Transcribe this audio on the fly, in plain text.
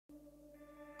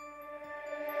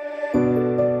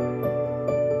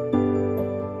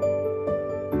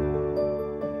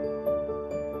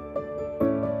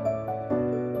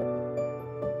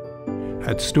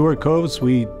At Stuart Coves,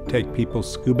 we take people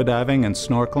scuba diving and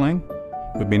snorkeling.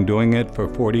 We've been doing it for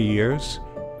 40 years,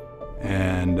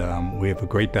 and we have a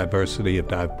great diversity of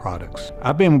dive products.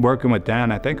 I've been working with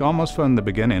Dan, I think, almost from the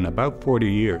beginning, about 40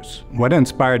 years. What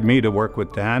inspired me to work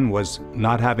with Dan was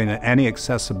not having any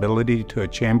accessibility to a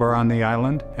chamber on the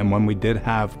island, and when we did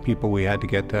have people we had to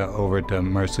get over to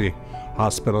Mercy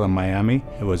Hospital in Miami,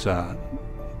 it was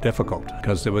difficult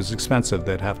because it was expensive.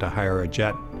 They'd have to hire a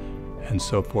jet and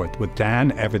so forth. With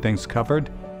Dan, everything's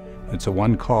covered. It's a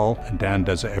one call, and Dan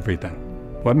does everything.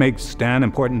 What makes Dan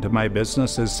important to my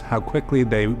business is how quickly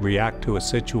they react to a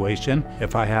situation.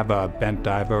 If I have a bent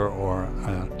diver or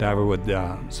a diver with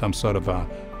some sort of a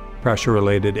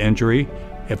pressure-related injury,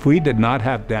 if we did not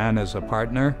have Dan as a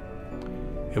partner,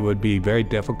 it would be very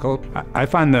difficult. I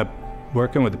find that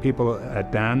working with the people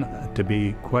at Dan to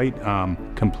be quite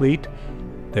complete.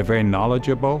 They're very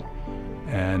knowledgeable,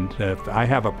 and if I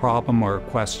have a problem or a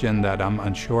question that I'm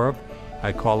unsure of,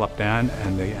 I call up Dan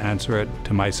and they answer it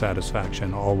to my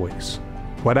satisfaction always.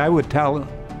 What I would tell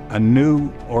a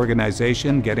new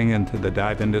organization getting into the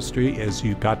dive industry is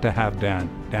you've got to have Dan.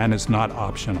 Dan is not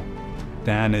optional.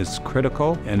 Dan is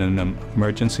critical in an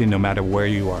emergency no matter where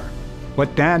you are.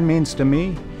 What Dan means to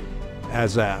me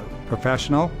as a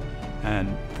professional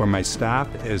and for my staff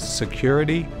is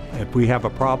security. If we have a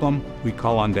problem, we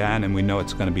call on Dan and we know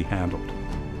it's going to be handled.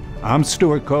 I'm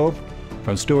Stuart Cove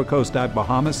from Stuart Cove,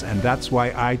 Bahamas, and that's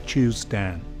why I choose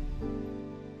Dan.